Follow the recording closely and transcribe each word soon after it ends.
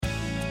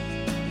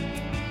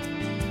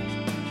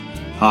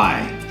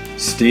Hi,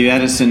 Steve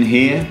Addison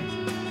here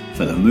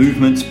for the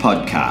Movements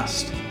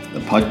Podcast, the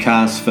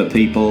podcast for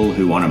people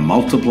who want to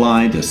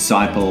multiply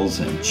disciples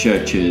and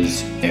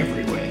churches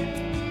everywhere.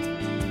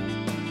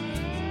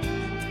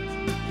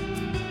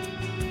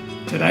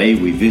 Today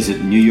we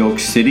visit New York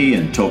City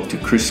and talk to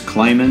Chris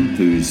Clayman,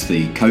 who's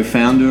the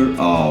co-founder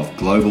of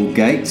Global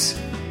Gates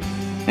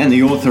and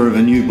the author of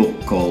a new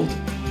book called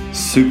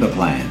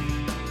Superplan.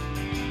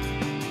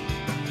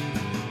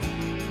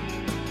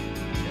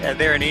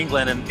 There in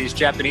England, and these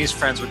Japanese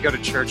friends would go to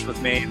church with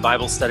me,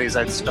 Bible studies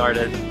I'd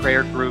started,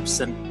 prayer groups,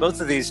 and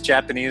both of these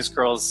Japanese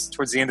girls,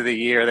 towards the end of the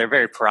year, they're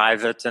very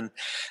private and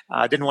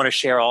didn't want to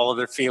share all of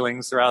their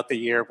feelings throughout the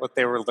year, what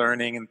they were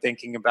learning and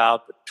thinking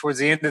about. But towards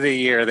the end of the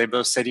year, they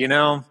both said,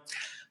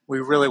 we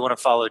really want to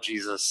follow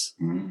Jesus.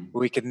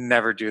 We could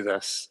never do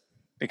this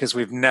because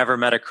we've never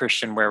met a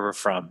Christian where we're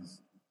from.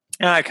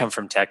 And I come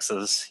from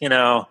Texas.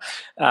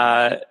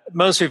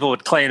 Most people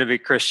would claim to be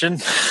Christian.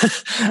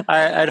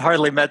 I'd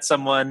hardly met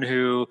someone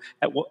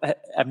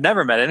I've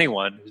never met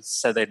anyone who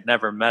said they'd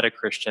never met a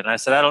Christian. I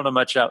said, I don't know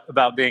much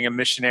about being a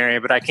missionary,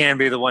 but I can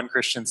be the one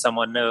Christian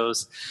someone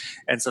knows.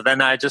 And so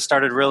then I just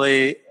started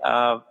really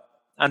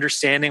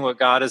understanding what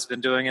God has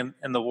been doing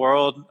in the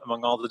world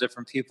among all the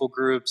different people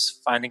groups,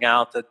 finding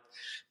out that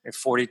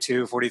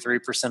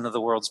 43% of the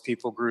world's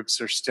people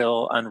groups are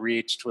still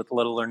unreached with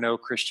little or no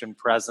Christian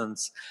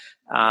presence.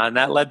 And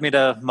that led me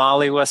to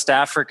Mali, West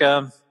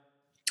Africa.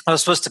 I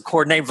was supposed to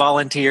coordinate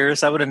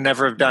volunteers. I would have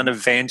never have done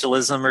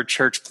evangelism or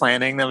church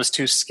planning. That was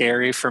too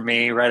scary for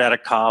me right out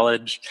of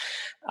college.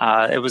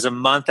 It was a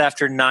month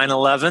after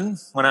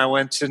 9/11 when I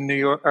went to New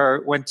York,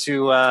 or went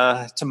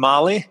to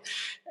Mali.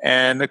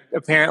 And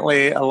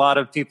apparently a lot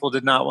of people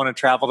did not want to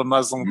travel to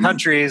Muslim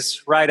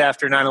countries right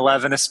after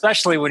 9/11,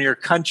 especially when your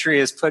country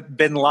has put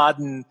bin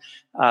Laden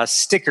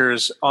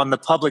stickers on the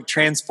public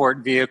transport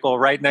vehicle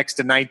right next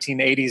to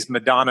 1980s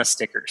Madonna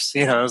stickers.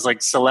 It was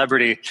like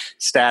celebrity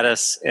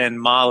status in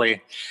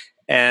Mali.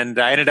 And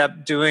I ended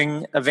up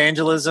doing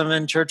evangelism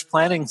and church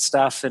planning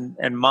stuff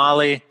in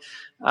Mali,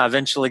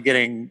 eventually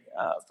getting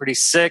pretty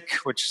sick,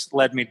 which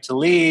led me to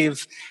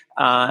leave.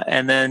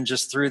 And then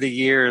just through the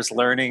years,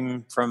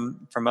 learning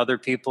from other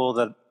people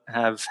that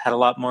have had a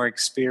lot more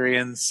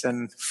experience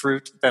and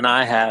fruit than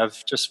I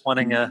have, just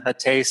wanting a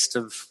taste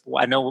of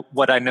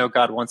what I know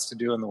God wants to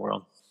do in the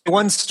world.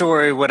 One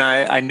story when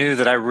I knew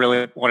that I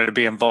really wanted to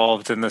be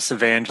involved in this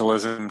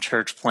evangelism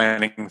church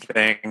planning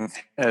thing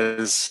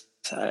is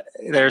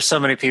there are so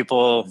many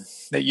people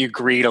that you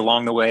greet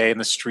along the way in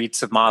the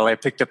streets of Mali. I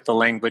picked up the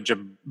language of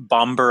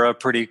Bambara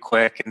pretty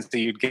quick, and so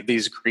you'd get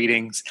these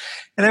greetings.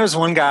 And there was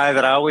one guy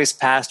that I always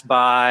passed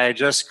by,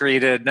 just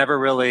greeted, never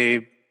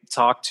really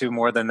talked to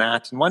more than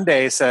that. And one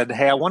day he said,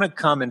 "Hey, I want to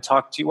come and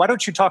talk to you. Why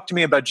don't you talk to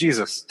me about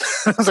Jesus?"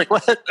 I was like,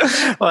 "What?"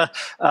 Well,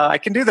 I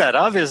can do that,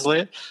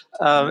 obviously.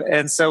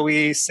 And so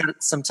we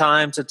set some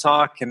time to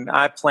talk, and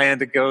I planned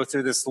to go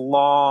through this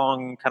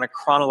long kind of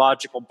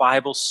chronological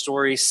Bible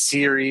story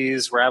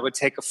series where I would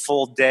take a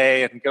full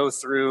day and go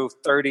through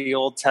 30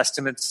 Old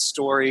Testament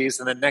stories.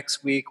 And the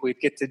next week we'd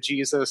get to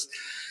Jesus.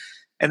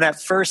 And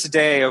that first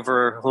day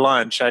over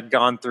lunch, I'd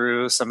gone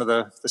through some of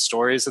the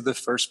stories of the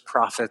first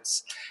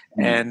prophets.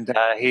 And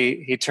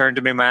he turned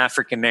to me. My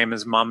African name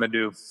is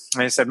Mamadou.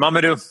 And he said,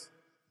 "Mamadou,"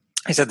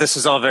 he said, "this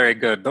is all very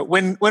good, but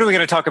when are we going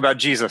to talk about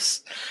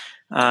Jesus?"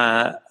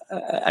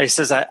 He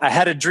says, I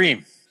had a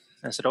dream.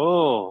 I said,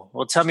 "Oh,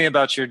 well, tell me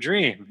about your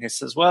dream." He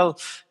says, "Well,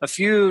 a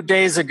few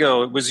days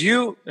ago, it was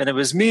you and it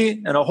was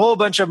me and a whole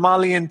bunch of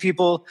Malian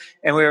people,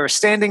 and we were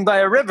standing by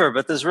a river,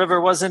 but this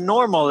river wasn't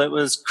normal. It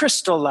was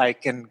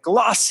crystal-like and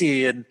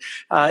glossy, and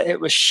it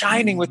was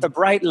shining with a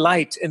bright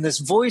light. And this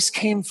voice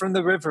came from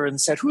the river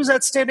and said, 'Who's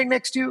that standing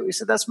next to you?' He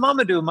said, 'That's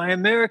Mamadou, my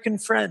American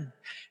friend.'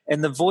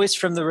 And the voice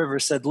from the river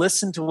said,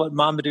 'Listen to what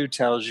Mamadou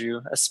tells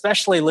you,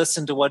 especially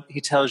listen to what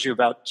he tells you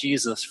about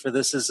Jesus, for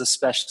this is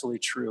especially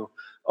true.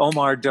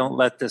 Omar, don't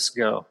let this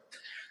go.'"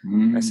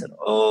 I said,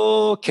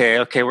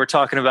 okay, we're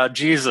talking about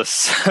Jesus.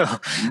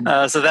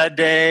 So that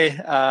day,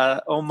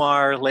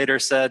 Omar later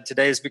said,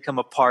 "Today's become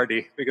a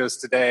party because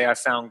today I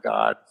found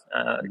God,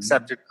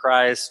 accepted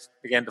Christ,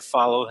 began to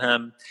follow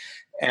him."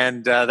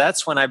 And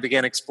that's when I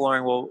began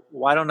exploring, well,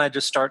 why don't I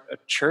just start a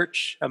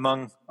church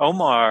with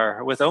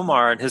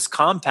Omar and his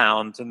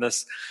compound in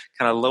this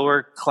kind of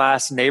lower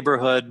class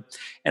neighborhood.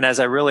 And as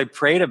I really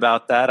prayed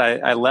about that,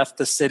 I left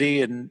the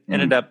city and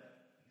ended up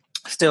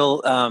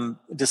still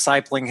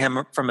discipling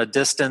him from a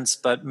distance,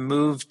 but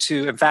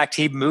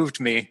he moved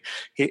me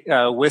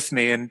with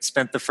me and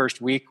spent the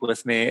first week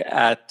with me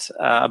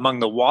among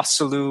the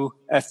Wassoulou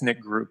ethnic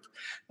group.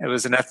 It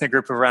was an ethnic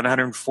group of around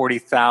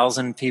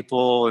 140,000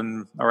 people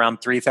in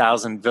around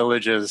 3,000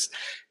 villages.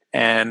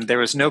 And there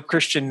was no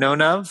Christian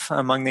known of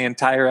among the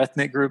entire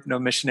ethnic group, no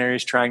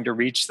missionaries trying to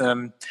reach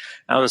them.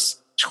 I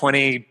was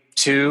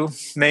 22,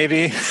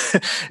 maybe.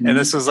 And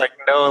this was like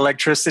no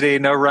electricity,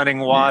 no running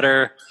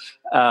water.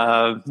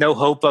 No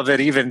hope of it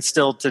even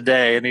still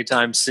today,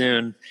 anytime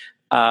soon.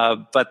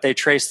 But they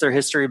traced their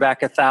history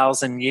back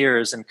 1,000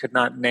 years and could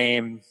not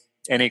name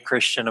any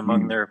Christian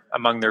among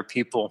their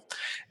people.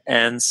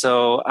 And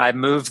so I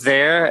moved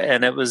there,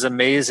 and it was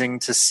amazing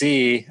to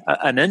see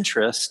an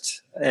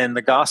interest in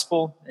the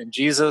gospel and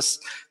Jesus,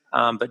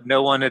 but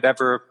no one had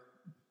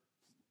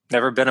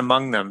never been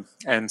among them.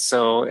 And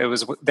so it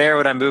was there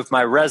when I moved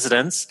my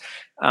residence.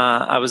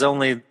 I was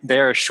only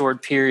there a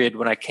short period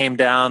when I came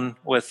down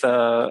with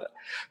the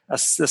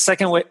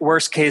second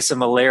worst case of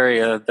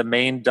malaria the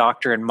main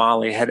doctor in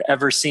Mali had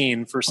ever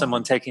seen for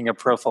someone taking a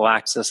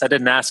prophylaxis. I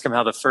didn't ask him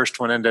how the first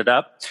one ended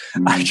up.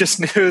 I just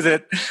knew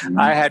that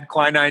I had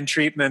quinine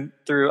treatment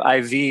through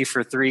IV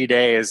for 3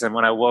 days. And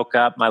when I woke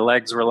up, my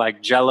legs were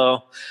like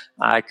jello.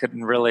 I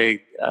couldn't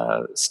really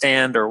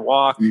stand or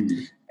walk.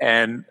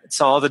 And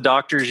so all the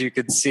doctors you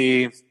could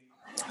see,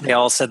 they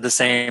all said the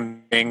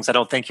same things. I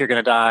don't think you're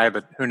going to die,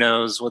 but who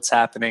knows what's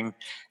happening.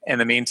 In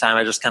the meantime,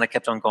 I just kind of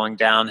kept on going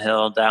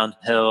downhill,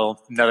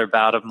 another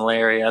bout of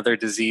malaria, other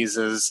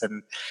diseases.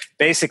 And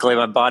basically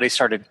my body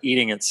started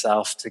eating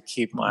itself to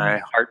keep my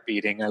heart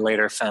beating, I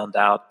later found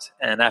out.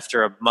 And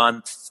after a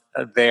month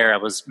there, I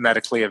was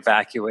medically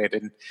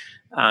evacuated,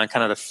 kind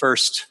of the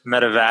first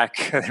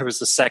medevac. There was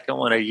the second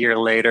one a year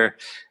later,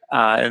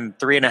 and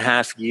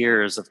 3.5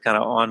 years of kind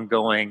of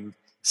ongoing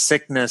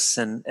sickness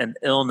and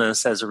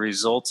illness as a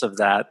result of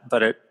that.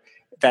 But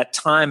that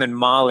time in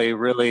Mali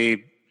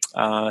really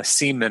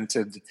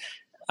cemented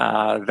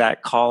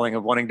that calling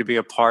of wanting to be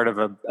a part of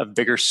a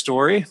bigger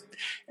story,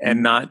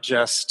 and not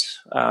just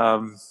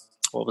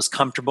what was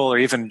comfortable or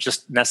even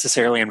just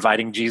necessarily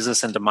inviting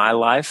Jesus into my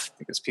life,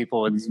 because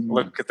people would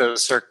look at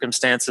those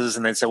circumstances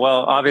and they'd say,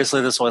 well,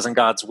 obviously this wasn't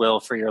God's will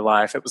for your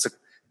life. It was a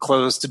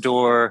closed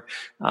door.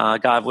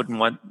 God wouldn't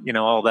want,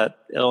 all that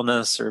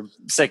illness or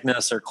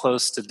sickness or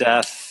close to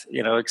death,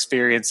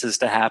 experiences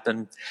to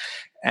happen.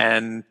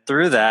 And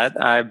through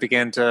that, I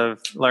began to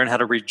learn how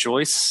to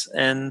rejoice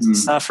in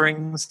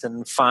sufferings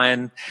and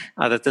find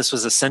that this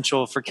was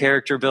essential for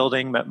character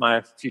building. Met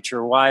my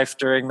future wife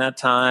during that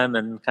time,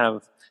 and kind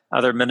of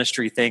other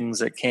ministry things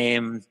that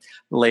came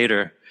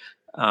later.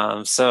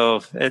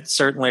 So it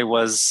certainly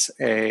was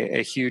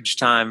a huge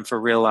time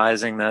for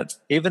realizing that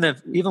even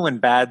when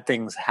bad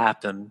things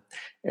happen,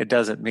 it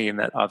doesn't mean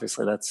that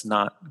obviously that's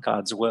not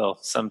God's will.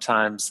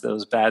 Sometimes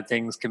those bad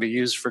things can be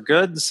used for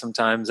good.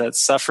 Sometimes that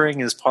suffering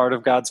is part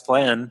of God's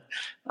plan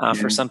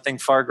for something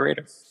far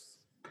greater.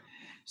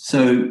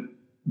 So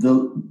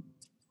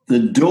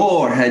the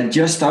door had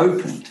just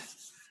opened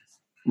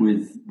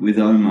with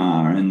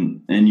Omar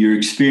and your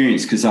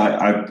experience, because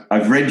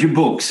I've read your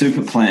book,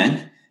 Super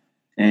Plan.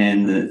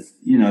 And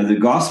the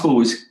gospel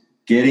was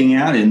getting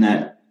out in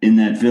that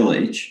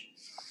village,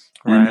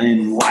 and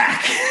then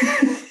whack,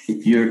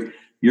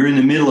 you're in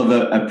the middle of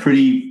a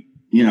pretty,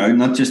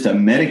 not just a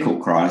medical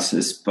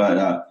crisis,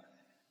 but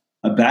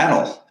a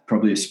battle,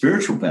 probably a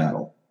spiritual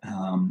battle.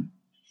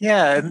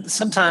 And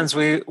sometimes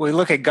we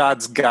look at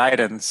God's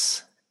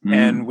guidance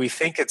and we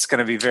think it's going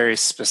to be very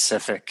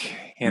specific,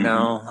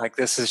 like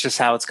this is just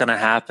how it's going to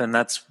happen.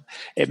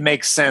 It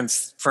makes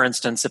sense. For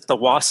instance, if the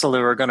Wassalu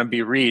are going to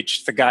be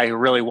reached, the guy who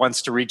really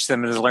wants to reach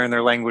them and has learned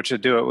their language to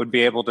do it would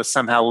be able to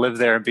somehow live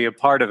there and be a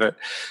part of it.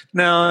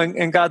 No,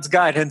 in God's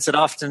guidance, it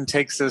often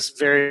takes this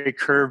very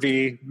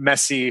curvy,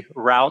 messy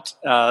route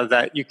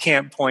that you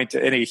can't point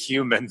to any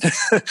human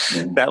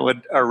that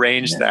would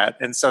arrange that.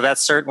 And so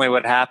that's certainly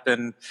what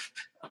happened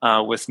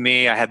with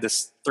me. I had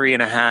this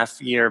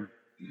 3.5 year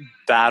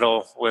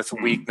battle with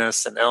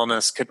weakness and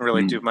illness, couldn't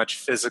really do much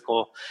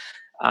physical.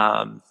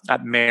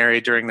 Got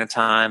married during the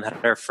time,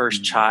 had our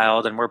first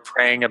child, and we're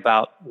praying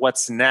about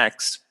what's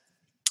next.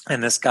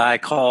 And this guy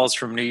calls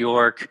from New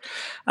York.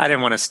 I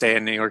didn't want to stay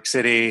in New York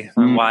City.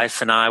 My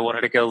wife and I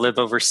wanted to go live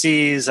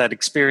overseas. I'd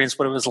experienced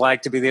what it was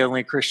like to be the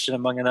only Christian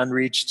among an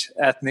unreached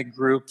ethnic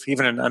group,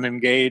 even an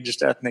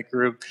unengaged ethnic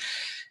group.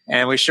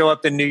 And we show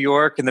up in New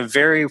York, and the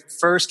very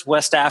first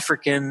West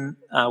African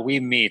we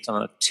meet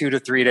on a 2 to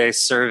 3 day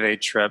survey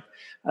trip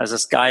is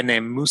this guy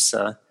named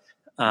Musa,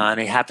 and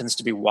he happens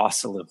to be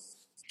Wassalu.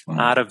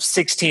 Out of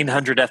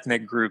 1,600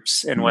 ethnic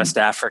groups in West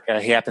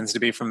Africa, he happens to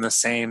be from the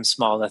same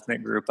small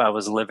ethnic group I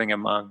was living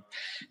among.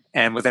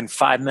 And within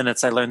 5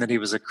 minutes, I learned that he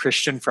was a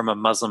Christian from a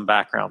Muslim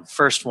background.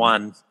 First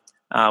one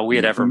we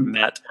had ever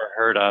met or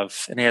heard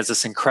of. And he has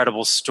this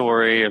incredible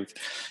story of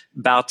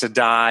about to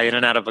die, in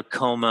and out of a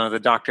coma. The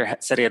doctor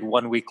said he had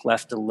 1 week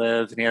left to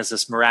live. And he has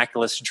this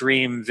miraculous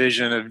dream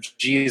vision of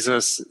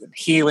Jesus,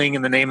 healing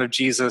in the name of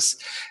Jesus.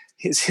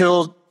 He's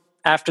healed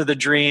after the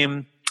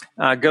dream.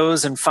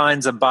 Goes and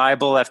finds a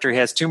Bible after he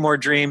has 2 more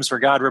dreams where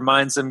God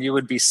reminds him you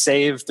would be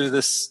saved through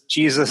this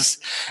Jesus.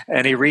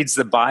 And he reads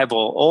the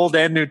Bible, Old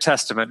and New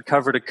Testament,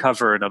 cover to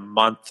cover in a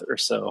month or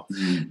so.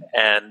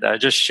 And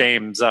just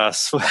shames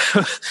us.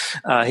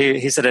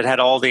 He said it had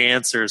all the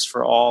answers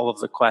for all of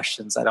the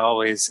questions I'd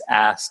always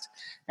asked.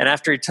 And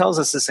after he tells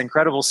us this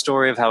incredible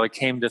story of how he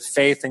came to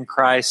faith in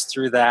Christ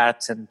through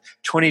that, and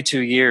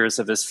 22 years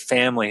of his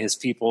family, his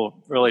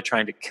people really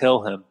trying to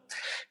kill him,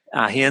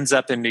 he ends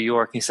up in New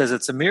York. He says,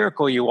 it's a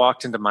miracle you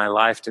walked into my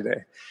life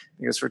today.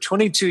 Because for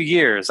 22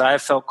 years, I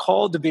have felt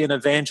called to be an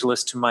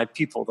evangelist to my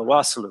people, the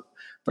Wassalu.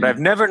 But now I have found my vocation. I have found my calling. And I realized that God had called me to be a missionary. And so I began to but I've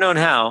never known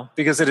how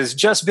because it has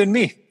just been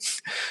me.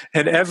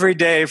 And every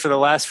day for the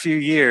last few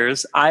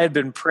years, I had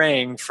been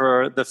praying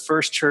for the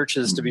first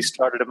churches to be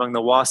started among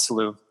the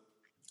Wassalu,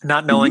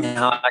 not knowing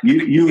how I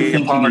could be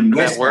a part of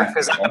that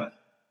work.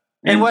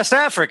 In West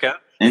Africa.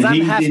 And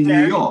he's in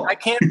New York. I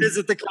can't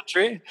visit the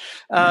country.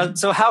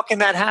 So how can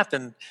that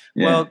happen?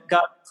 Yeah. Well,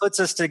 God puts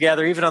us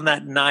together. Even on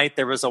that night,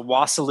 there was a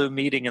Wassalu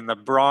meeting in the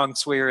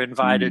Bronx we were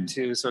invited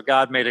to. So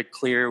God made it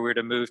clear we were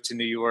to move to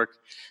New York.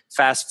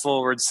 Fast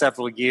forward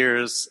several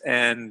years,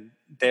 and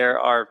there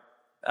are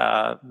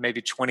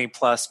maybe 20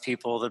 plus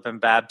people that have been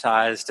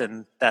baptized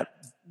in that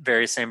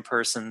very same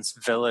person's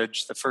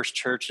village. The first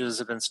churches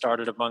have been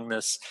started among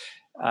this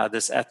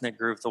ethnic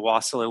group, the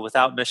Wassalu,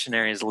 without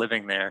missionaries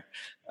living there.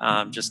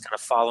 Just kind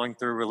of following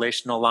through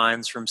relational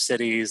lines from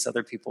cities,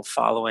 other people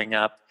following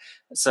up.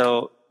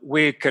 So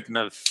we couldn't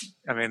have,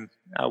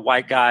 a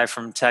white guy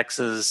from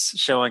Texas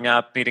showing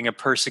up, meeting a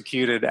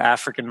persecuted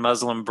African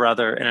Muslim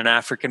brother in an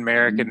African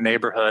American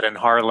neighborhood in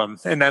Harlem.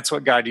 And that's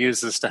what God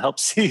uses to help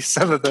see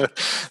some of the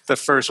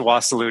first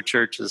Wassalu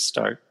churches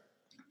start.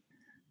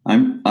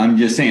 I'm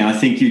just saying, I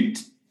think you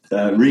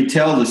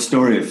retell the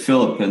story of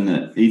Philip and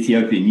the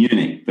Ethiopian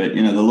eunuch, but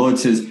the Lord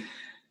says,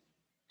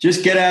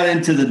 just get out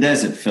into the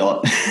desert,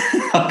 Philip.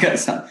 Okay,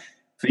 so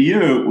for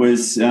you, it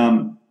was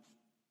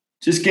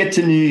just get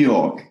to New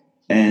York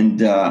and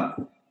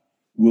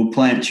we'll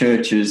plant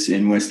churches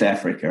in West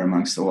Africa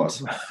amongst the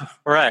Wassalu.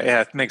 Right,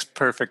 yeah, it makes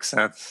perfect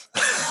sense.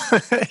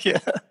 Yeah.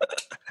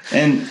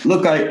 And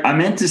look, I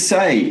meant to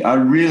say, I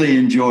really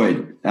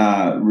enjoyed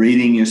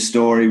reading your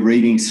story,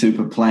 reading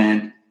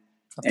Superplan,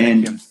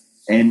 and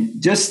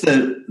just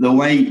the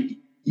way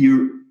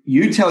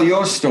you tell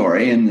your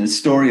story and the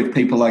story of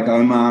people like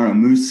Omar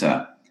and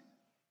Musa,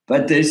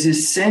 but there's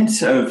this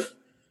sense of,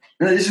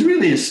 there's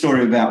really a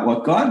story about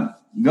what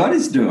God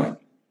is doing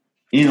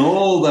in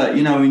all the,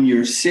 in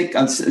your sick,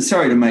 I'm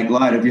sorry to make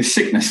light of your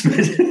sickness, but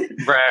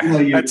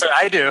right. That's what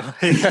I do.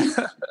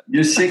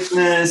 Your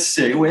sickness,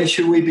 where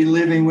should we be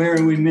living? Where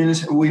are we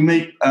minister? We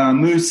meet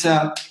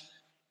Musa,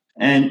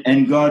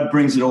 and God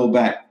brings it all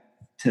back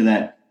to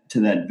that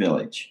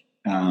village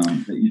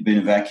that you've been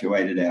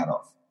evacuated out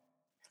of.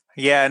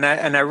 Yeah, and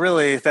I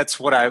really, that's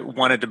what I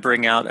wanted to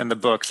bring out in the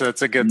book. So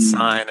it's a good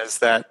sign is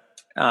that,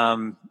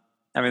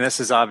 this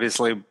is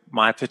obviously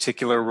my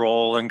particular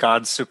role in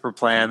God's super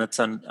plan that's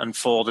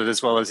unfolded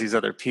as well as these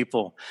other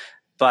people.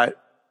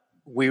 But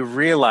we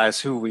realize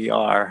who we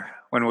are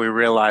when we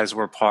realize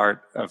we're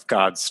part of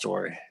God's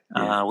story.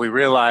 Yeah. We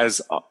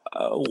realize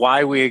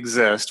why we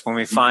exist when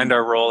we find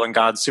our role in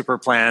God's super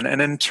plan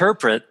and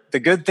interpret the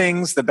good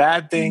things, the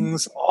bad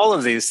things, all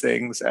of these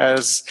things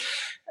as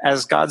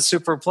God's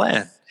super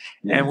plan.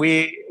 Yeah. And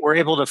we're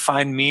able to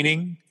find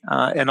meaning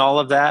in all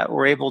of that.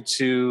 We're able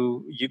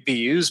to be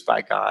used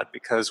by God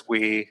because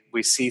we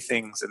see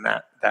things in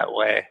that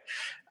way.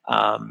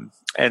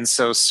 And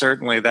so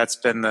certainly that's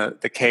been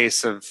the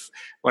case of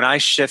when I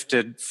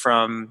shifted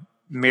from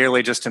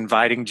merely just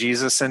inviting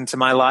Jesus into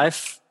my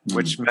life,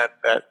 which meant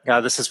that,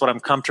 God, this is what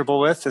I'm comfortable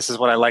with. This is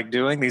what I like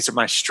doing. These are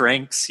my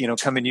strengths,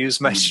 come and use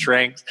my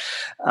strengths.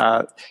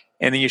 And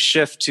then you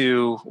shift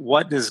to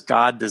what does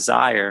God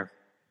desire?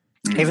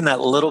 Even that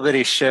little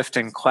bitty shift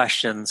in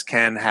questions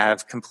can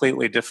have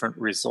completely different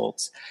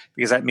results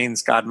because that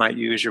means God might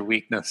use your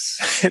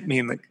weakness. It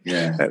means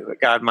that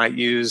God might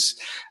use,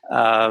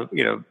 go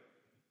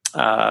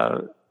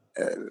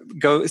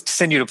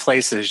send you to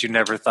places you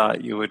never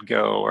thought you would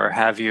go, or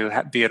have you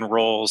be in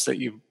roles that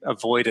you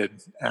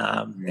avoided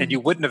and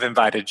you wouldn't have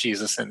invited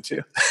Jesus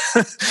into.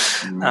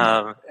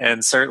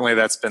 And certainly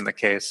that's been the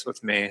case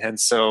with me. And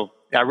so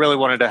I really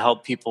wanted to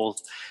help people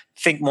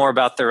think more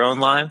about their own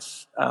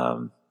lives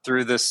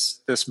through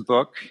this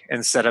book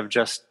instead of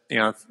just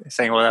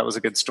saying, well, that was a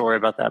good story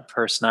about that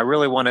person. I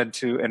really wanted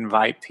to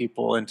invite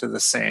people into the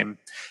same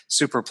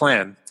super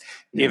plan,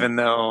 even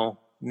though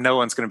no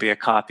one's going to be a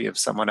copy of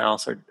someone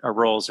else, or our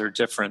roles are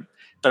different,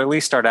 but at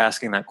least start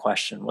asking that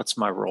question, what's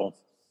my role?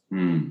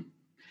 And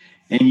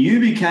you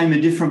became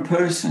a different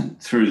person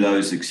through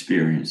those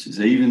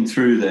experiences, even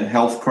through the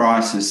health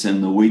crisis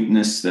and the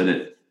weakness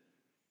that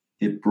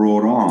it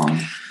brought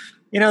on.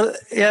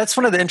 It's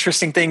one of the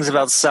interesting things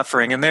about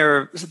suffering. And there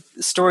are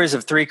stories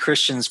of 3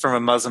 Christians from a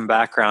Muslim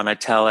background I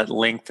tell at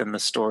length in the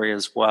story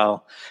as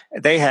well.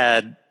 They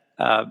had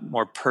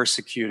more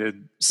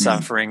persecuted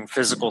suffering,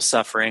 physical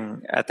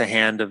suffering at the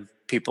hand of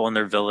people in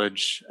their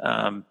village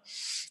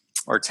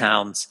or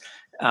towns.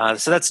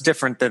 So that's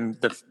different than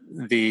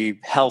the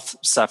health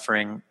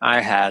suffering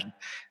I had.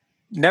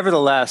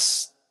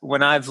 Nevertheless,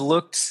 when I've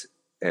looked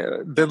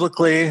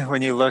biblically,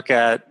 when you look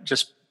at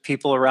just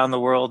people around the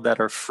world that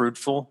are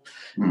fruitful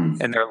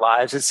in their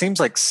lives, it seems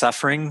like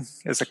suffering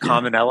is a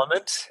common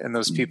element in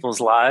those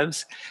people's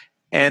lives.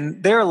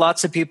 And there are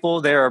lots of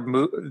people, there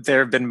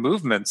have been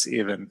movements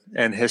even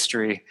in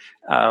history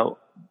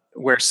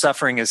where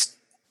suffering has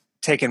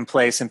taken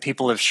place and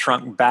people have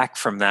shrunk back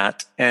from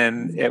that,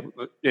 and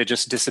it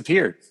just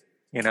disappeared.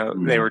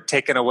 They were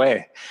taken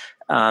away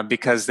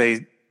because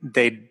they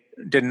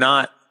did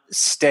not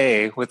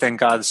stay within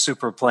God's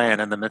super plan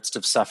in the midst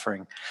of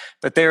suffering.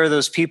 But there are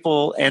those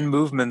people and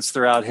movements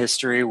throughout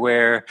history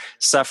where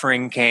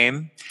suffering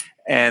came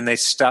and they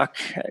stuck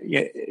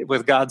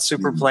with God's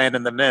super plan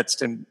in the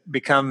midst and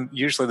become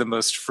usually the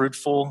most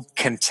fruitful,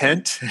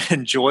 content,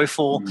 and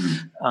joyful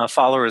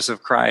followers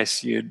of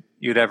Christ you'd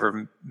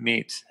ever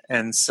meet.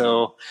 And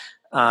so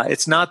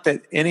it's not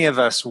that any of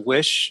us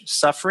wish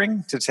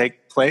suffering to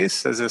take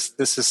place, as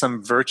this is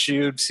some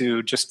virtue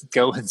to just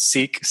go and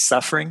seek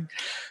suffering.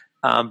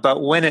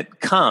 But when it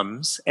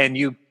comes and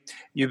you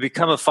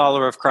become a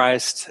follower of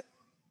Christ,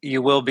 you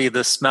will be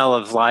the smell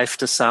of life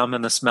to some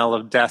and the smell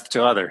of death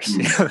to others.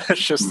 That's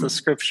just the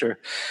scripture.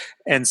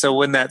 And so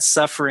when that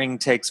suffering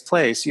takes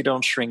place, you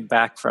don't shrink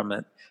back from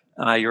it.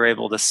 You're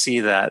able to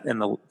see that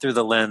through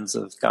the lens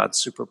of God's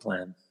super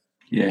plan.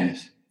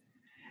 Yes.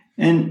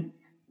 And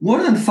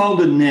what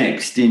unfolded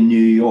next in New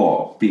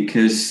York?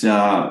 Because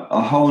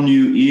a whole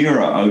new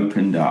era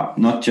opened up,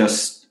 not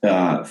just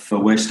for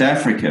West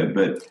Africa,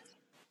 but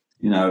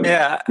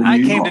Yeah, I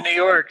came to New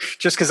York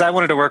just because I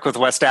wanted to work with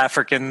West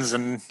Africans,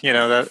 and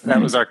that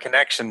was our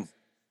connection.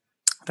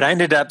 But I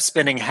ended up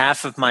spending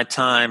half of my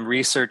time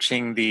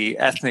researching the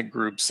ethnic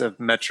groups of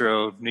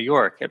Metro New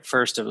York. At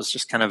first, it was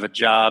just kind of a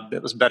job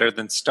that was better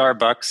than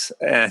Starbucks,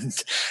 and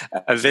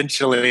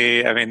eventually,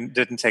 it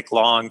didn't take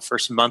long.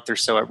 First month or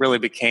so, it really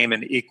became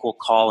an equal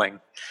calling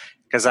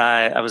because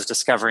I was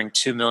discovering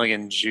 2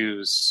 million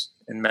Jews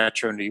in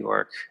Metro New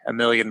York, 1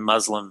 million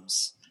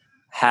Muslims,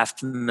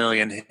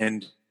 500,000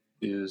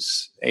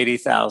 Hindus,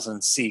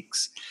 80,000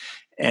 Sikhs.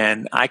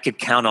 And I could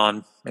count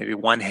on maybe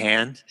one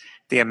hand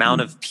the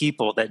amount of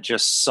people that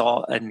just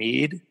saw a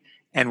need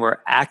and were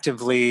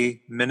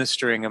actively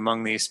ministering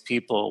among these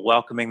people,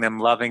 welcoming them,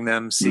 loving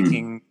them,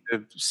 seeking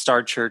to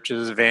start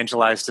churches,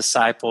 evangelize,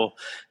 disciple,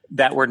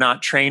 that were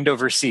not trained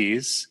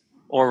overseas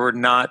or were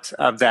not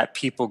of that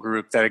people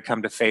group that had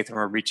come to faith and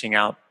were reaching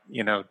out,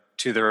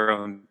 to their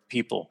own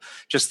people.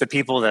 Just the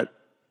people that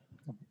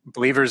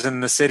believers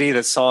in the city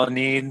that saw a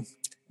need.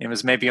 It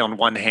was maybe on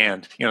one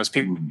hand. It was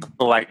people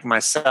like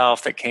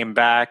myself that came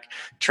back,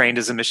 trained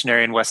as a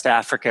missionary in West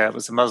Africa. It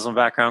was a Muslim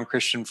background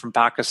Christian from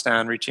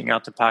Pakistan reaching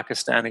out to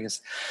Pakistanis.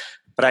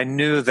 But I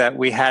knew that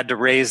we had to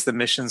raise the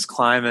missions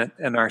climate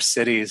in our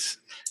cities,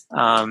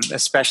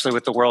 especially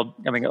with the world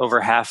becoming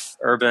over half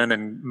urban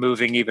and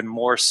moving even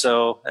more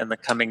so in the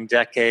coming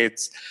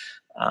decades.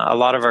 A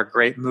lot of our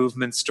great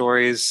movement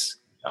stories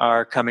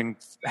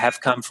have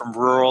come from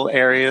rural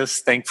areas.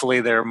 Thankfully,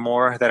 there are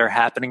more that are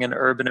happening in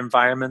urban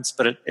environments,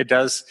 but it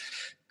does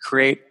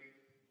create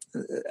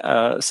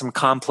some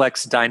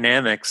complex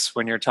dynamics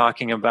when you're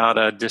talking about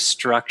a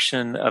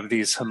destruction of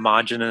these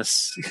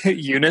homogenous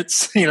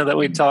units, that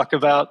we talk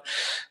about,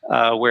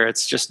 where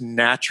it's just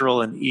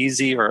natural and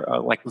easy,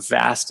 or like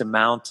vast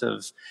amount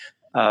of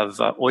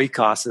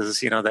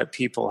oikoses, that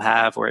people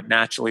have, where it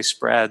naturally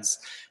spreads.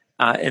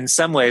 In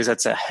some ways,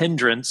 that's a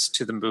hindrance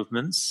to the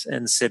movements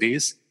in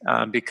cities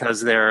because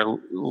there are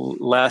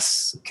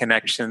less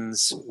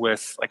connections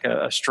with like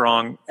a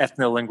strong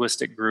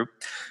ethno-linguistic group.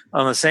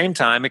 On the same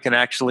time, it can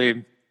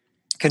actually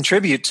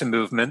contribute to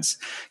movements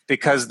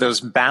because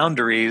those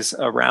boundaries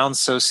around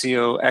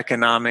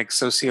socioeconomic,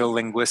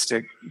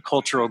 sociolinguistic,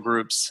 cultural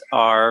groups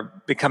are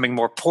becoming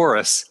more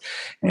porous.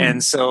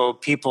 And so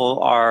people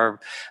are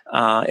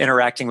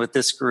interacting with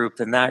this group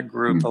and that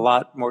group a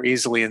lot more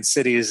easily in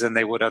cities than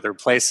they would other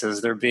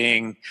places. They're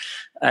being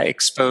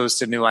exposed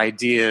to new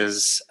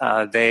ideas.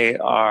 They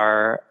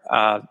are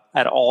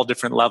at all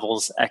different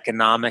levels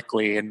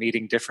economically and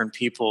meeting different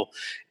people.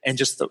 And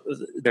just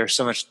there's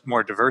so much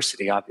more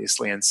diversity,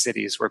 obviously, in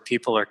cities where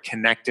people are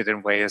connected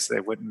in ways they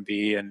wouldn't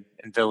be in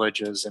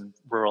villages and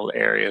rural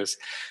areas.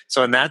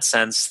 So in that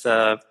sense,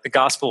 the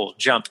gospel will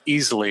jump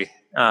easily,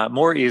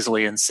 more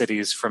easily in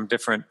cities from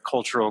different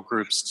cultural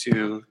groups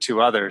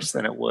to others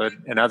than it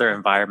would in other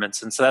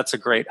environments. And so that's a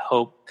great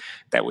hope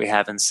that we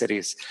have in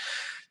cities.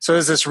 So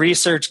as this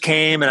research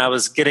came and I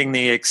was getting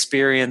the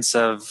experience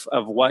of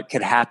what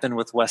could happen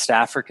with West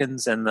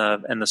Africans and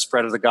the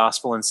spread of the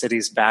gospel in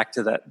cities back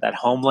to that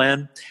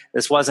homeland,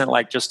 this wasn't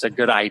like just a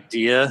good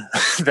idea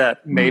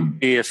that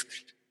maybe if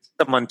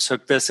someone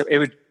took this,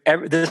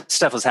 this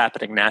stuff was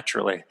happening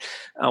naturally.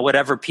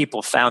 Whatever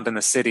people found in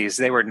the cities,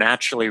 they were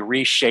naturally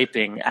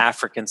reshaping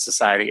African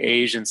society,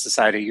 Asian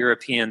society,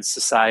 European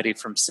society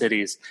from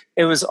cities.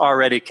 It was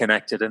already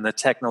connected, and the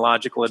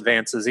technological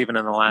advances, even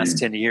in the last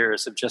 10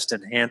 years, have just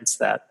enhanced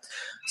that.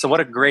 So what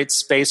a great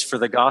space for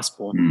the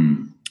gospel.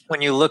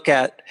 When you look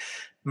at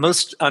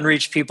most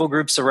unreached people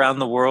groups around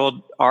the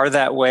world are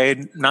that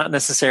way, not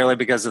necessarily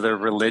because of their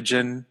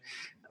religion,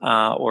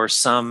 or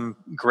some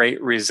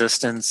great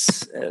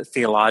resistance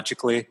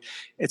theologically.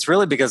 It's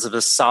really because of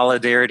the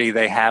solidarity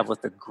they have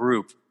with the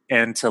group.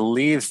 And to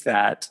leave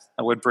that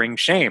would bring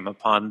shame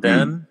upon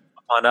them,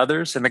 upon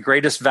others. And the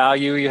greatest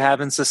value you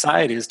have in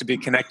society is to be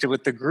connected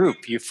with the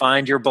group. You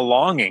find your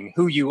belonging,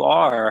 who you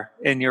are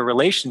in your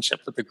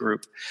relationship with the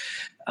group.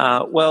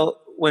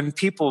 Well, when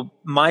people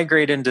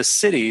migrate into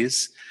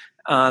cities,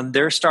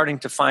 they're starting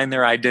to find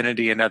their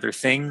identity in other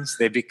things.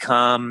 They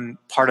become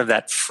part of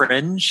that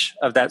fringe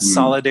of that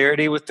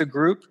solidarity with the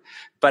group,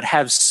 but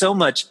have so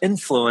much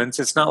influence.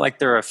 It's not like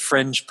they're a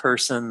fringe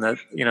person that,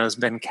 has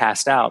been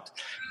cast out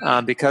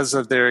because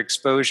of their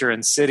exposure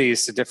in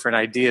cities to different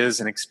ideas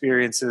and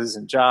experiences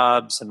and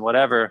jobs and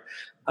whatever.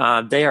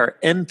 They are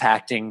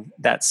impacting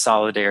that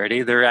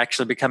solidarity. They're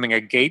actually becoming a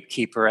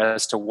gatekeeper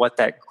as to what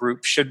that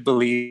group should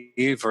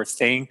believe or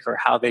think or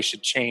how they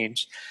should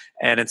change.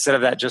 And instead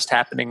of that just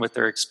happening with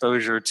their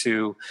exposure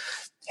to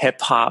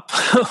hip hop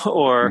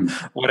or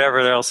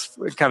whatever else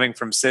coming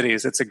from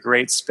cities, it's a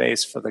great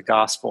space for the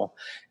gospel.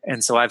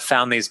 And so I've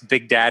found these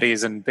big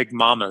daddies and big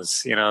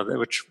mamas,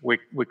 which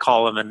we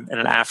call them in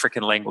an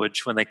African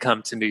language when they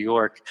come to New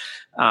York.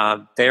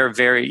 They are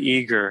very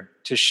eager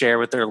to share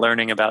what they're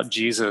learning about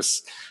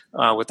Jesus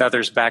with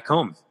others back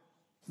home.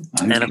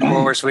 Okay. And of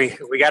course, we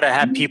got to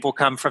have people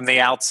come from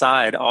the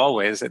outside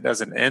always. It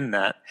doesn't end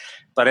that.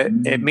 But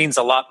it means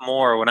a lot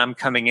more when I'm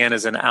coming in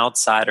as an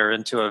outsider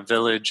into a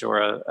village or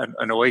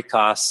an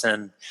oikos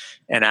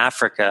in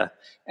Africa,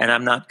 and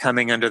I'm not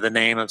coming under the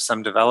name of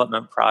some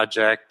development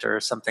project or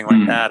something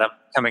like that. I'm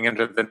coming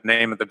under the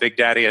name of the Big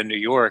Daddy of New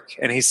York,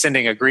 and he's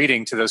sending a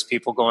greeting to those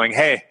people going,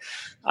 hey,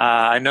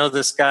 I know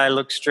this guy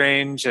looks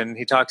strange and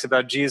he talks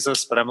about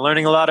Jesus, but I'm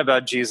learning a lot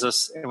about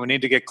Jesus, and we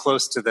need to get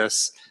close to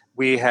this.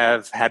 We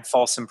have had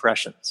false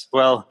impressions.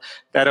 Well,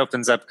 that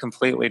opens up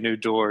completely new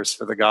doors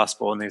for the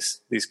gospel in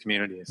these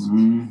communities.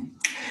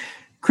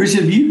 Chris,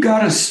 have you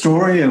got a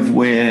story of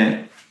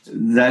where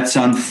that's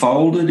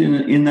unfolded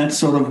in that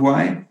sort of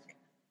way?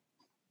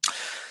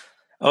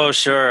 Oh,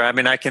 sure. I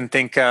mean, I can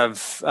think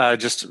of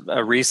just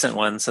a recent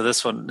one. So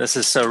this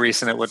is so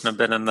recent it wouldn't have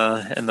been in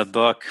the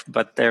book.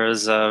 But there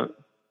is a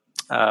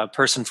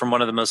person from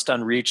one of the most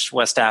unreached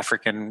West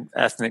African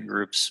ethnic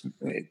groups,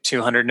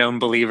 200 known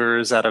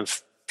believers out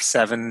of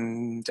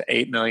 7 to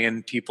 8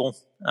 million people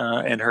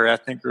in her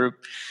ethnic group.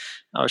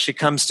 She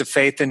comes to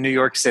faith in New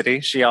York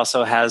City. She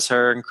also has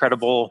her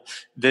incredible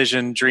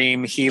vision,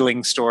 dream,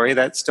 healing story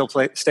that still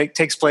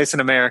takes place in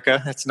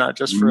America. It's not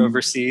just for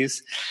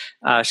overseas.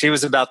 She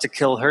was about to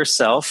kill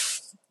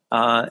herself,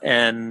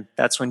 and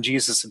that's when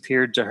Jesus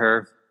appeared to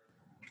her.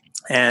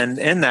 And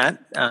in that,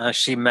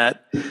 she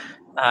met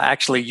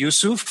actually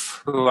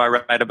Yusuf, who I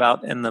write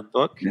about in the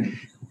book.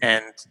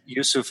 And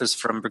Yusuf is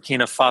from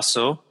Burkina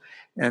Faso.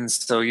 And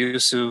so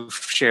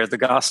Yusuf shared the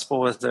gospel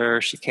with her.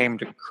 She came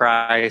to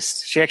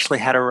Christ. She actually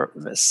had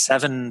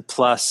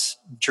 7+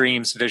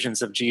 dreams,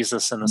 visions of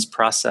Jesus in this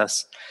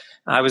process.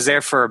 I was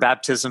there for her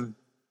baptism.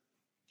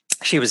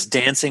 She was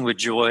dancing with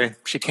joy.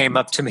 She came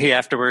up to me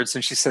afterwards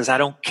and she says, I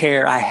don't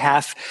care.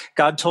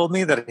 God told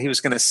me that he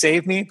was going to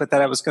save me, but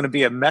that I was going to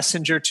be a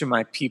messenger to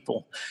my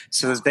people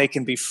so that they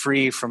can be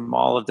free from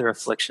all of their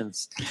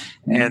afflictions.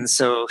 And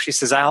so she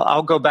says,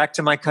 I'll go back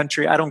to my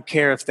country. I don't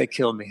care if they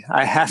kill me.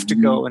 I have to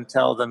go and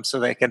tell them so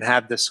they can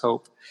have this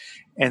hope.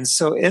 And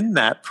so in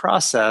that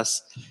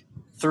process,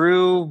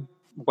 through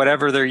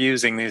whatever they're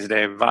using these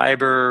days,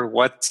 Viber,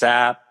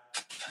 WhatsApp,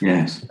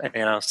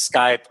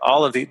 Skype,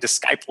 all of the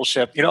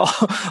discipleship,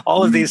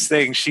 all of these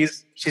things.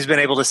 She's been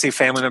able to see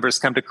family members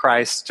come to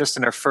Christ just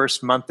in her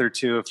first month or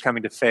two of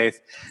coming to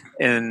faith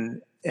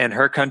in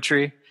her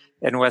country,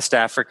 in West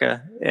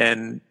Africa,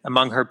 and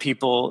among her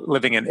people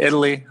living in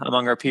Italy,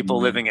 among her people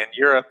living in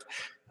Europe.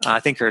 I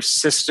think her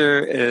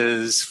sister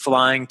is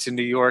flying to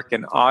New York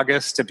in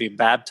August to be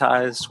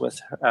baptized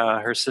with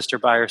her sister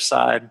by her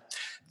side.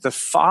 The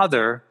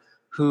father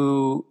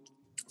who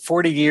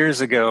 40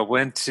 years ago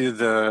went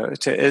to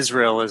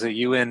Israel as a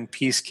UN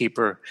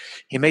peacekeeper,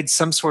 he made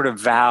some sort of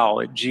vow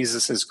at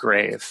Jesus's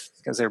grave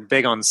because they're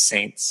big on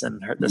saints in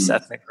this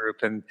ethnic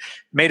group, and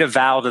made a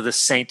vow to the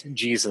Saint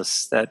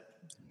Jesus that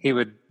he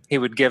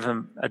would give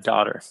him a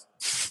daughter.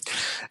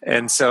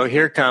 And so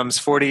here comes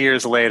 40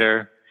 years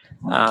later.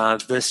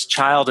 This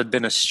child had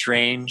been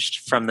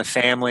estranged from the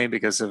family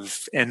because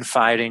of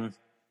infighting,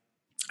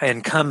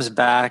 and comes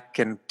back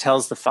and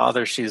tells the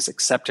father she's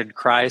accepted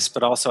Christ,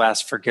 but also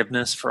asks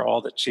forgiveness for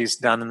all that she's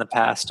done in the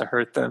past to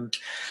hurt them.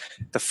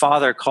 The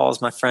father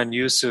calls my friend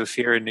Yusuf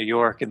here in New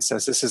York and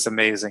says, this is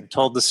amazing.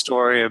 Told the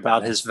story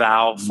about his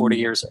vow 40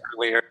 years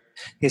earlier.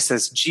 He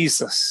says,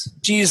 Jesus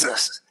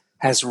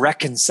has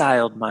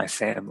reconciled my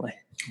family.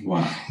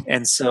 Wow.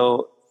 And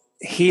so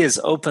he has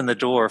opened the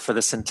door for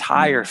this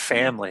entire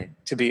family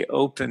to be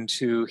open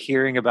to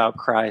hearing about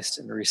Christ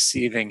and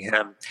receiving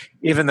him,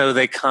 even though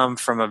they come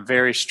from a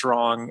very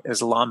strong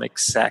Islamic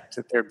sect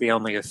that there be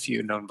only a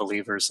few known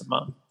believers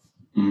among.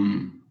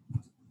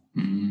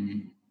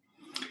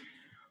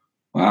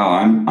 Wow,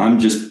 I'm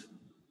just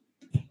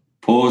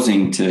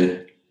pausing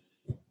to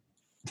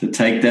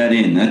take that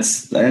in.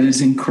 That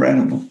is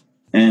incredible.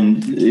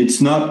 And you're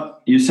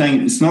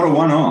saying it's not a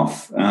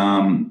one-off.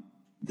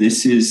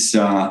 This is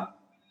a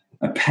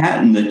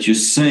pattern that you're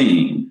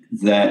seeing,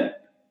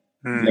 that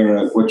there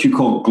are what you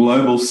call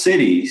global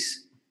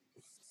cities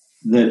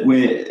that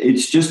where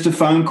it's just a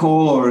phone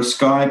call or a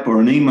Skype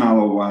or an email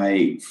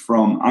away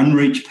from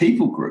unreached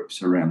people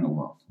groups around the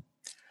world.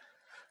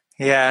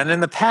 Yeah, and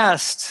in the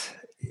past,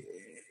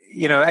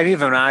 even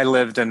when I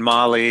lived in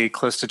Mali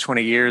close to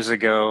 20 years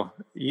ago,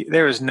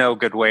 there was no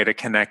good way to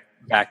connect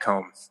back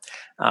home.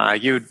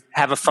 You'd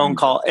have a phone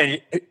call, and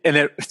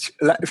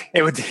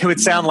it would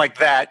sound like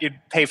that. You'd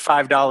pay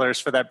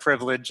 $5 for that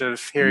privilege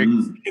of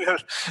hearing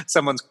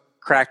someone's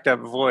cracked up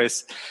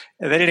voice.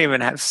 And they didn't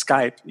even have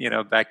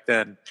Skype, back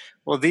then.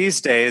 Well, these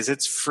days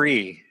it's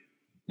free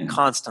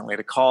constantly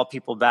to call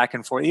people back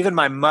and forth. Even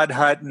my mud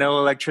hut, no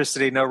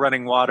electricity, no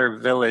running water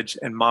village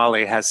in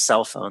Mali has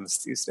cell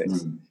phones these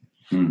days.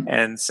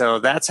 And so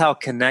that's how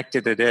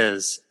connected it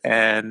is.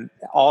 And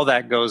all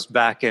that goes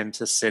back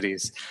into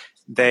cities.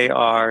 They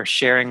are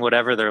sharing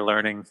whatever they're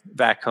learning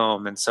back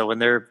home. And so when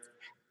they're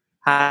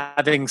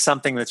having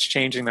something that's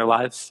changing their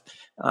life,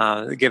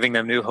 giving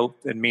them new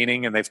hope and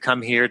meaning, and they've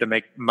come here to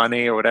make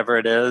money or whatever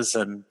it is,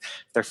 and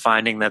they're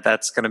finding that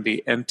that's going to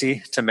be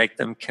empty to make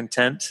them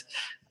content,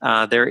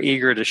 they're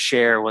eager to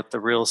share what the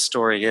real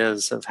story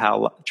is of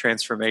how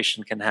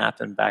transformation can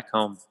happen back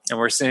home. And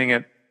we're seeing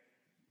it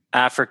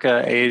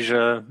Africa,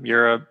 Asia,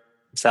 Europe,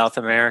 South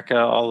America,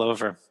 all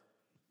over.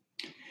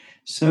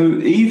 So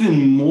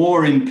even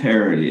more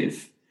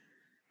imperative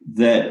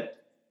that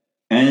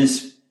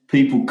as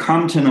people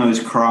come to know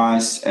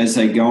Christ, as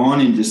they go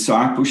on in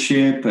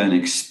discipleship and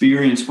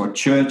experience what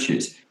church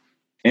is,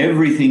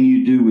 everything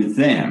you do with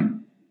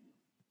them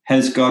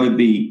has got to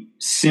be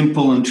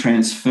simple and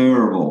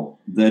transferable,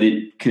 that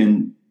it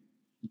can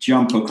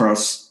jump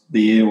across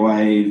the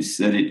airwaves,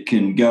 that it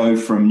can go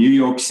from New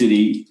York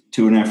City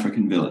to an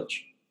African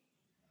village.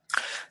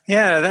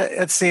 Yeah,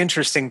 that's the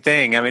interesting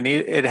thing. I mean,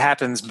 it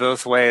happens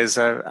both ways.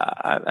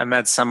 I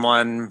met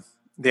someone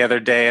the other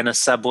day in a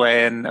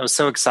subway, and I was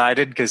so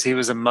excited because he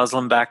was a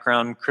Muslim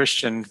background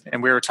Christian,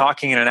 and we were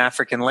talking in an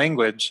African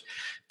language.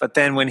 But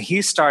then when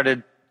he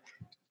started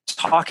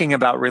talking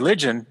about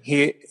religion,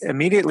 he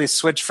immediately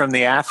switched from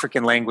the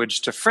African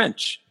language to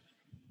French.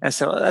 And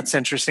so that's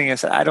interesting. I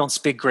said, I don't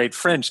speak great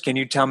French. Can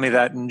you tell me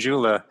that in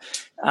Njula?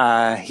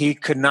 He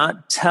could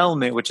not tell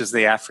me, which is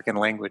the African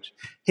language.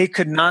 He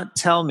could not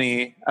tell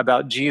me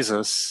about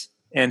Jesus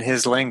in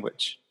his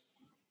language.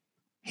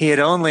 He had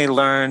only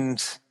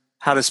learned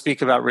how to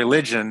speak about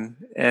religion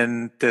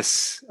in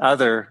this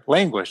other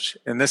language,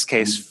 in this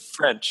case,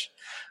 French.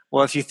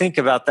 Well, if you think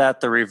about that,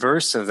 the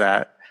reverse of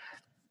that,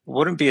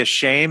 wouldn't it be a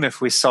shame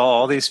if we saw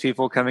all these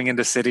people coming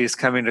into cities,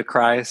 coming to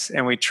Christ,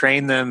 and we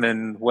train them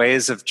in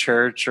ways of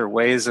church or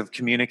ways of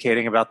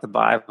communicating about the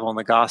Bible and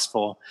the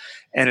gospel,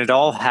 and it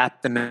all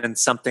happened in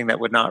something that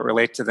would not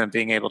relate to them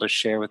being able to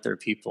share with their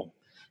people?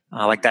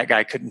 Like that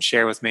guy couldn't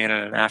share with me in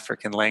an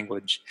African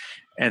language.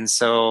 And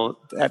so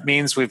that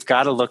means we've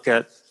got to look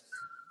at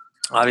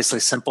obviously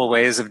simple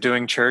ways of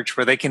doing church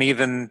where they can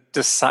even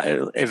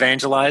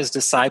evangelize,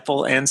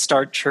 disciple, and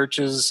start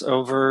churches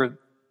over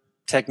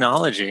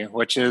technology,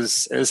 which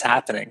is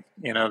happening.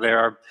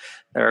 There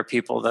are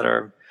people that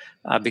are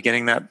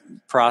beginning that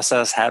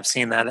process, have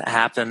seen that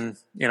happen,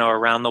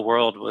 around the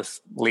world, with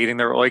leading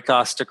their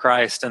oikos to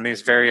Christ in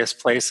these various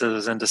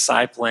places and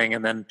discipling,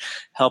 and then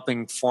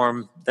helping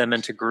form them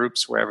into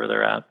groups wherever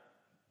they're at.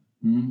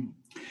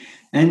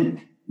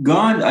 And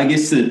God, I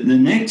guess the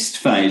next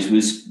phase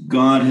was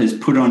God has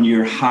put on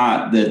your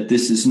heart that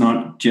this is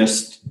not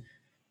just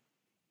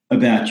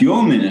about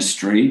your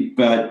ministry,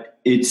 but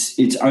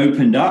it's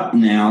opened up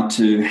now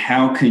to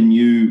how can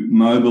you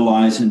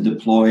mobilize and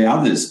deploy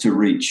others to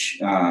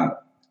reach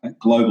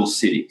global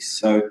cities.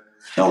 So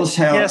tell us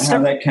how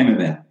that came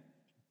about.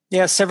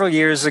 Yeah, several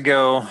years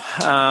ago,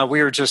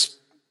 we were just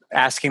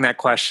asking that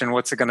question,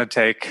 what's it going to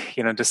take,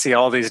 to see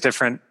all these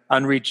different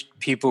unreached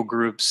people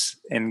groups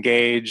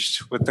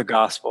engaged with the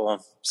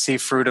gospel, see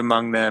fruit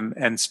among them,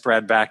 and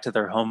spread back to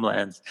their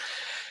homelands.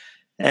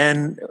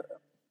 And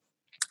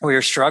we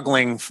were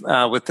struggling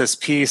with this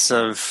piece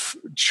of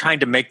trying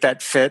to make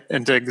that fit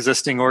into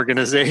existing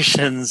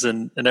organizations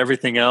and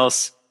everything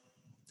else.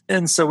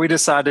 And so we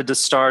decided to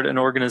start an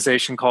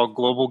organization called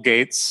Global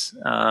Gates,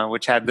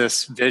 which had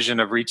this vision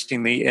of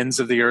reaching the ends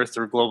of the earth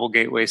through global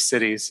gateway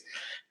cities.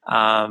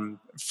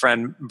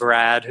 Friend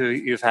Brad, who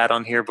you've had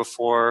on here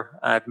before,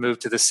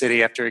 moved to the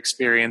city after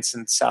experience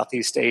in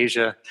Southeast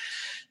Asia.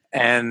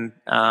 And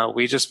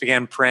we just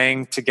began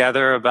praying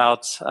together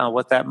about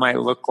what that might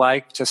look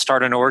like to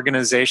start an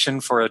organization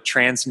for a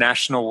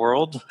transnational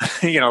world.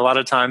 A lot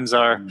of times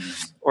our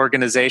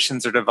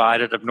organizations are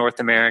divided. Of North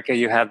America,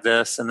 you have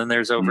this, and then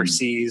there's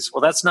overseas. Well,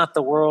 that's not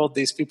the world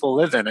these people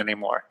live in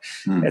anymore.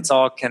 It's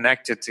all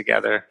connected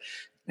together.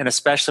 And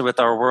especially with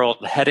our world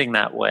heading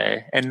that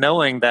way, and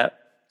knowing that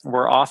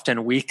we're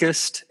often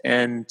weakest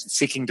in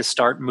seeking to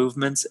start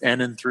movements in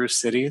and through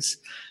cities,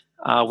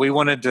 we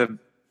wanted to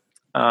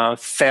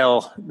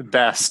fail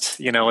best,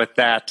 with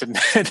that, and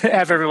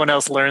have everyone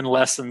else learn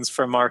lessons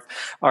from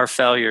our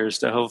failures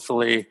to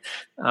hopefully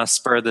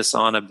spur this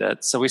on a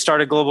bit. So we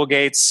started Global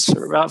Gates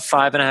about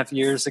 5.5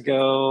 years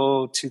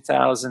ago,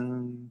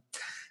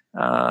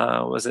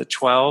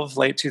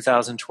 late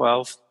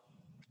 2012.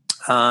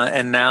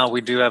 And now we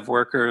do have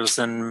workers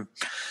in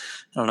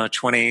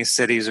 20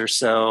 cities or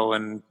so,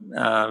 and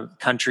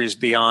countries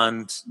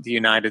beyond the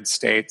United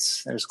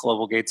States. There's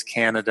Global Gates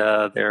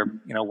Canada. There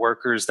are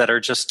workers that are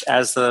just,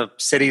 as the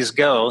cities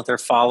go, they're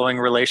following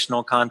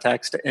relational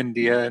contacts to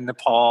India and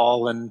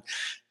Nepal and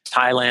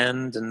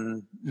Thailand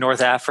and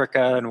North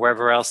Africa and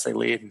wherever else they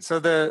lead. So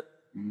the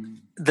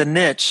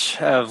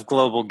niche of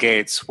Global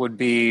Gates would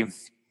be,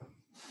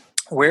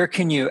 where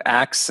can you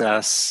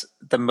access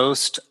the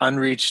most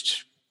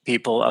unreached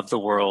people of the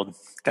world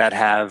that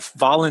have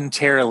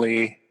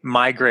voluntarily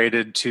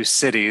migrated to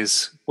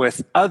cities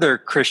with other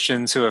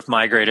Christians who have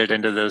migrated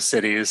into those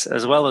cities,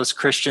 as well as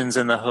Christians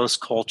in the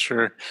host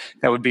culture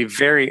that would be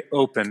very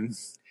open,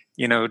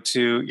 you're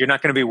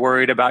not going to be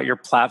worried about your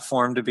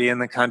platform to be in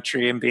the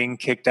country and being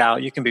kicked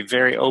out. You can be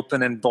very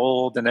open and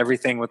bold and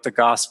everything with the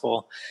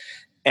gospel.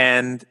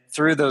 And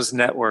through those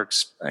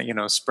networks,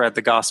 spread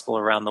the gospel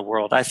around the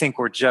world. I think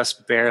we're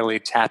just barely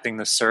tapping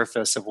the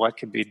surface of what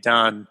could be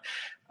done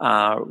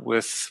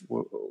with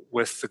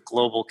the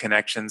global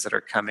connections that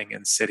are coming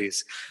in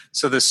cities.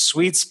 So the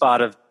sweet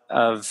spot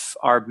of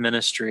our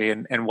ministry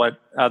and what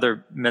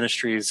other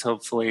ministries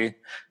hopefully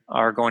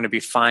are going to be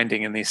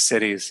finding in these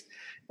cities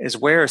is,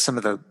 where are some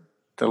of the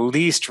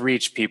least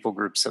reached people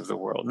groups of the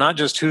world? Not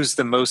just who's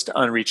the most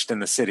unreached in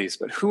the cities,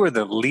 but who are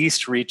the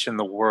least reached in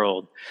the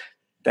world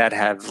that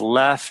have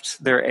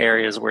left their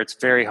areas where it's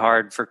very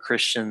hard for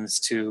Christians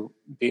to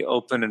be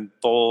open and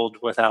bold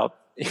without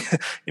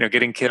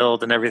getting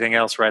killed and everything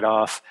else right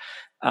off.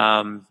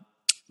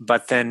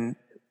 But then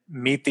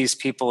meet these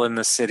people in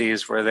the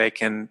cities where they're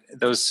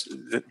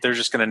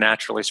just going to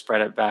naturally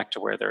spread it back to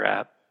where they're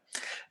at.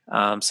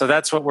 So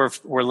that's what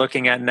we're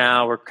looking at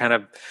now. We're kind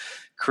of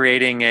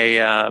creating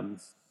a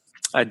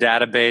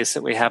database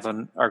that we have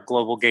on our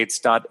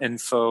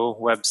globalgates.info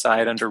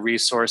website under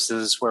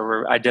resources, where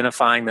we're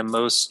identifying the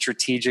most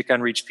strategic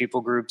unreached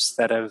people groups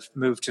that have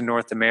moved to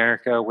North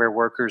America, where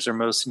workers are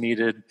most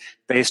needed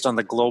based on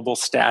the global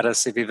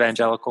status of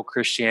evangelical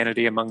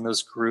Christianity among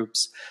those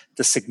groups,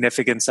 the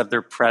significance of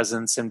their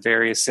presence in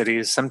various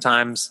cities.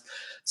 Sometimes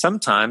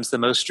the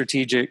most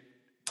strategic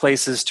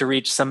places to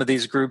reach some of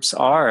these groups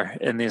are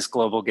in these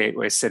global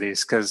gateway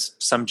cities, because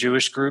some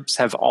Jewish groups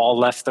have all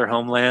left their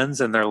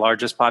homelands and their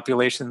largest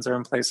populations are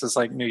in places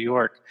like New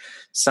York.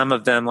 Some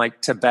of them,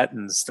 like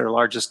Tibetans, their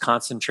largest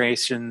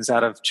concentrations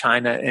out of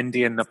China,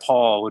 India, and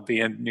Nepal would be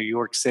in New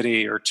York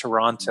City or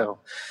Toronto.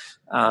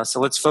 So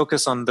let's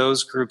focus on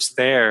those groups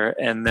there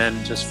and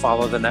then just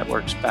follow the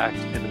networks back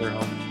into their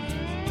home.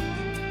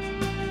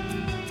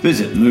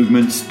 Visit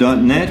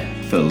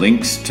movements.net for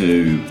links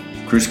to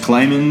Chris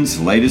Clayman's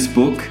latest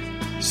book,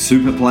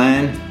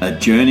 Superplan, A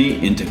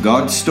Journey into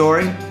God's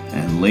Story,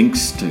 and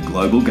links to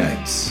Global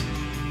Gates.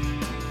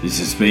 This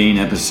has been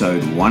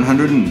episode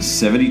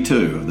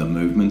 172 of the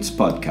Movements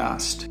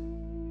Podcast.